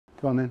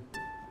Go on then.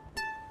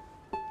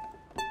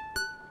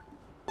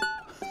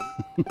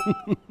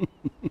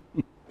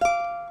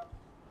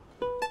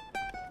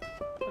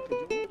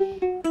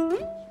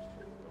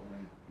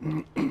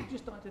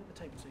 Just identify the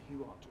table and say who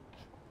you are,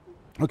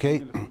 George. Okay.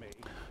 Look at me.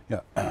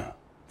 Yeah.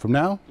 From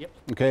now? Yep.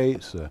 Okay,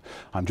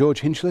 I'm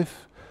George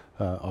Hinchliffe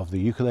of the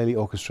Ukulele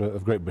Orchestra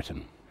of Great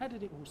Britain. How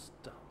did it all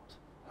start?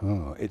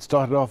 Oh, it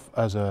started off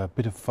as a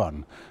bit of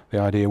fun. The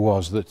idea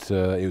was that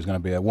it was going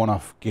to be a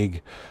one-off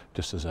gig,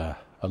 just as a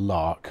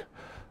lark.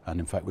 And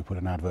in fact, we put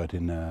an advert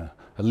in a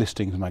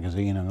listings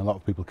magazine, and a lot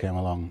of people came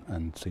along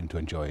and seemed to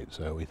enjoy it.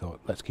 So we thought,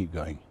 let's keep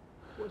going.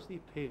 What was the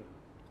appeal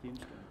of the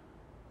instrument?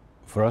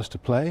 For us to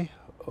play,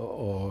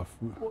 or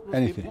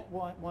anything?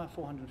 Why are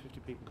 450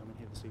 people coming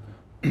here this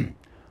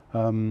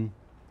evening?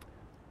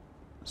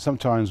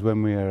 Sometimes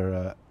when we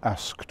are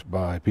asked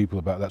by people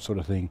about that sort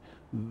of thing,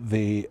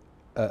 the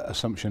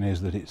assumption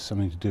is that it's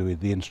something to do with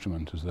the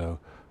instrument, as though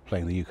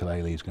playing the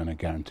ukulele is going to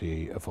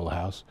guarantee a full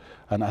house.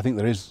 And I think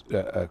there is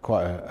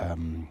quite a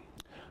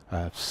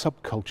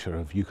subculture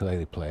of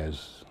ukulele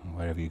players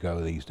wherever you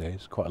go these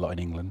days, quite a lot in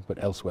England,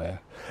 but elsewhere,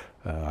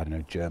 I don't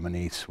know,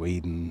 Germany,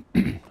 Sweden,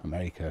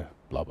 America,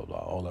 blah, blah, blah,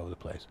 all over the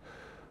place.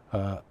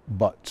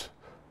 But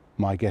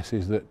my guess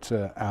is that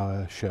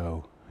our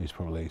show is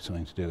probably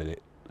something to do with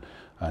it.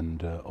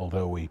 And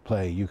although we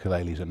play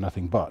ukuleles and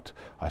nothing but,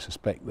 I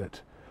suspect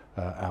that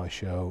our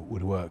show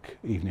would work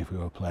even if we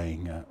were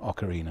playing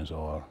ocarinas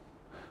or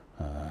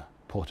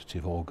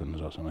portative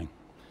organs or something.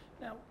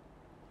 Now,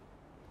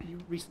 you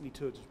recently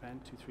toured Japan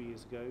 2-3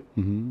 years ago.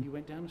 Mm-hmm. You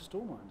went down a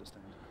storm, I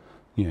understand.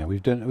 Yeah, we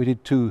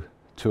did 2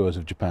 tours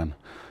of Japan,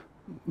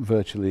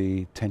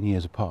 virtually 10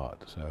 years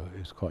apart, so it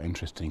was quite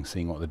interesting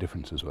seeing what the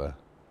differences were.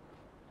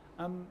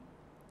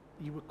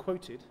 You were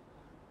quoted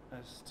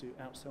as to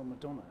outsell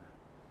Madonna.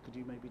 Could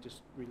you maybe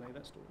just relay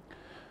that story?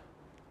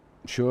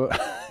 Sure.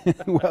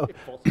 Well,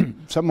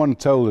 someone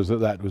told us that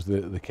that was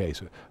the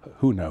case.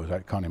 Who knows? I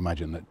can't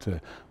imagine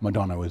that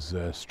Madonna was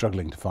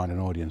struggling to find an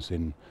audience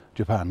in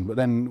Japan, but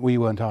then we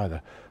weren't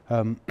either.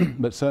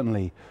 But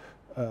certainly,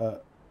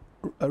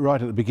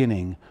 right at the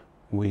beginning,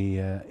 we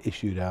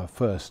issued our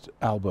first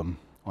album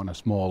on a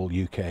small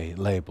UK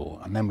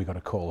label, and then we got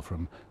a call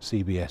from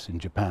CBS in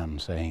Japan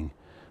saying,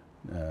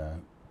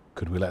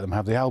 could we let them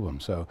have the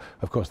album? So,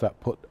 of course, that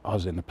put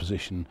us in the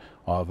position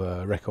of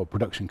a record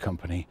production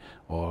company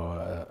or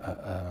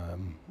a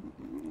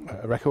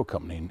record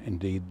company,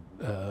 indeed,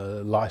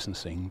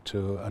 licensing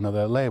to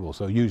another label.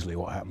 So usually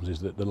what happens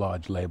is that the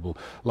large label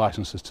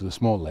licenses to the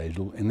small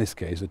label. In this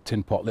case, a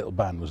Tin Pot Little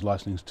Band was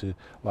licensing to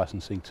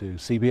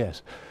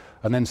CBS.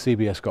 And then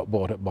CBS got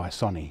bought up by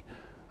Sony.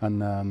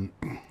 And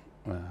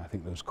I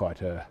think there was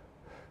quite a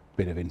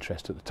bit of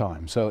interest at the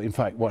time. So, in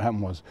fact, what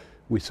happened was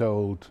we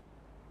sold,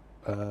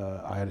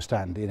 I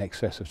understand, in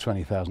excess of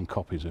 20,000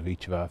 copies of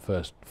each of our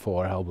first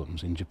 4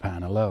 albums in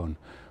Japan alone.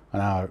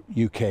 And our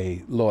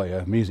UK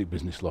lawyer, music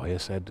business lawyer,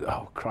 said,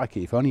 oh,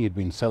 crikey, if only you'd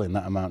been selling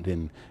that amount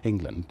in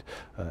England,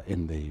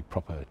 in the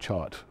proper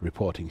chart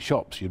reporting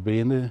shops, you'd be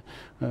in the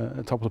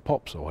top of the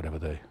pops, or whatever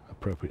the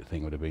appropriate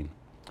thing would have been.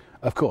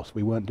 Of course,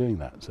 we weren't doing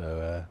that,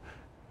 so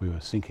we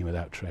were sinking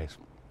without trace.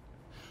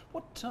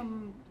 What,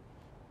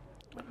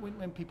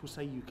 when people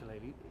say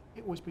ukulele,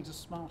 it always brings a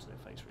smile to their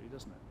face, really,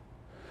 doesn't it?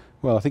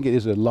 Well, I think it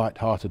is a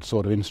light-hearted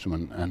sort of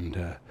instrument,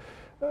 and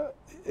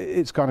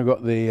it's kind of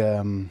got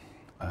the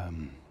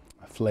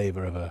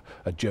flavour of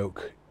a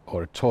joke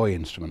or a toy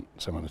instrument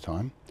some of the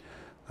time.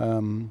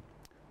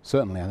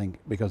 Certainly, I think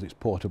because it's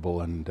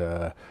portable and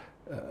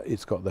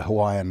it's got the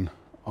Hawaiian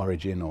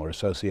origin or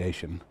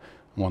association,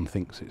 one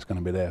thinks it's going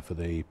to be there for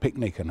the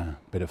picnic and a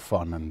bit of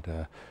fun,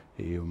 and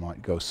you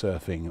might go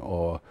surfing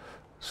or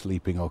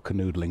sleeping or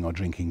canoodling or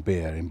drinking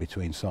beer in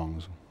between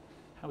songs.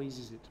 How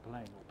easy is it to play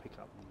or pick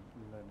up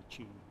and learn a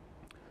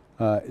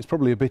tune? It's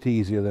probably a bit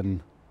easier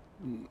than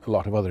a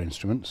lot of other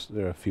instruments.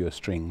 There are fewer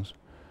strings.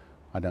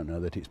 I don't know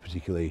that it's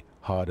particularly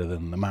harder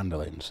than the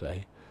mandolin,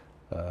 say,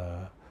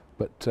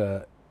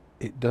 but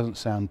it doesn't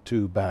sound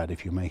too bad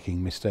if you're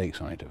making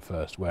mistakes on it at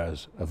first,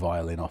 whereas a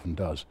violin often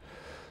does.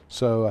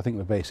 So I think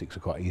the basics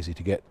are quite easy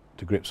to get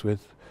to grips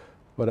with,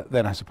 but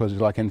then I suppose it's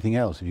like anything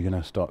else. If you're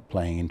going to start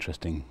playing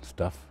interesting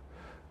stuff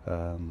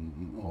or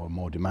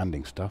more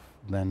demanding stuff,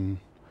 then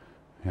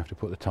you have to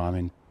put the time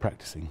in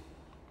practicing.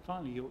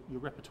 Finally, your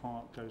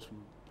repertoire goes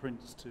from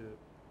Prince to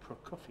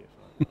Prokofiev,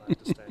 I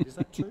understand. Is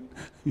that true?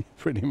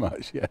 Pretty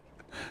much, yeah.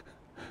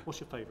 What's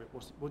your favourite?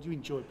 What do you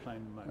enjoy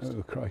playing the most?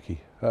 Oh,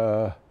 crikey.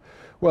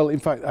 Well, in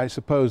fact, I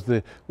suppose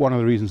one of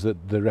the reasons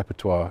that the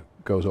repertoire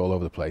goes all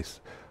over the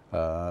place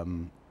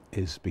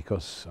is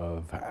because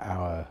of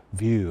our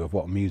view of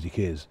what music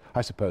is.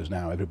 I suppose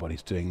now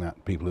everybody's doing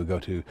that. People who go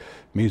to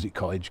music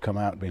college come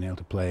out being able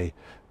to play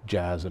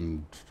jazz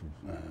and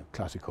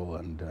classical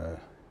and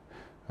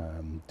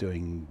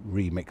doing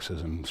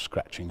remixes and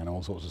scratching and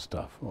all sorts of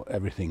stuff. Well,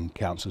 everything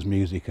counts as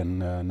music, and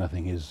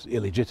nothing is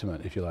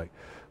illegitimate, if you like.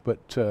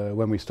 But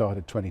when we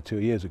started 22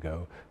 years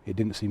ago, it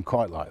didn't seem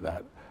quite like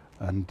that,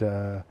 and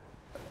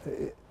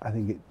I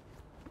think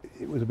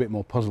it was a bit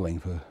more puzzling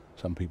for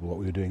some people what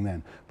we were doing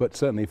then. But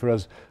certainly for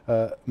us,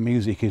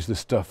 music is the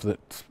stuff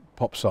that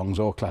pop songs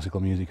or classical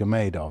music are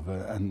made of,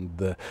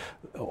 and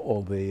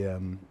all the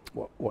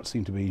what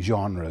seem to be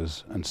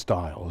genres and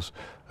styles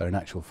are in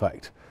actual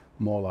fact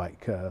more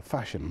like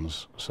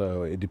fashions.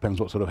 So it depends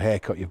what sort of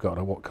haircut you've got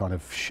or what kind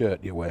of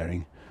shirt you're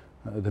wearing.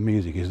 The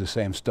music is the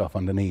same stuff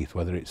underneath,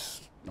 whether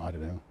it's, I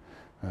don't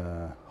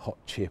know, Hot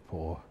Chip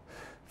or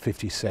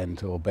 50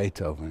 Cent or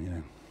Beethoven, you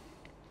know.